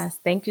place. Yes.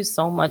 Thank you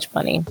so much,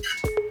 Bunny.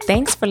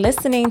 Thanks for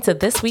listening to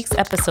this week's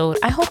episode.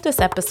 I hope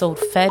this episode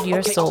fed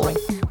your soul.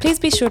 Please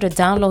be sure to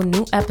download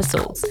new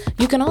episodes.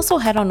 You can also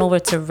head on over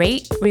to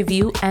rate,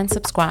 review, and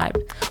subscribe.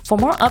 For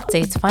more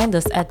updates, find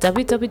us at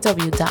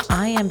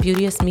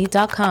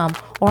www.IamBeauteousMe.com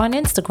or on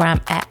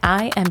Instagram at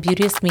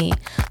IamBeauteousMe.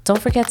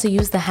 Don't forget to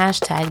use the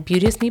hashtag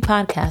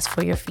BeauteousMePodcast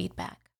for your feedback.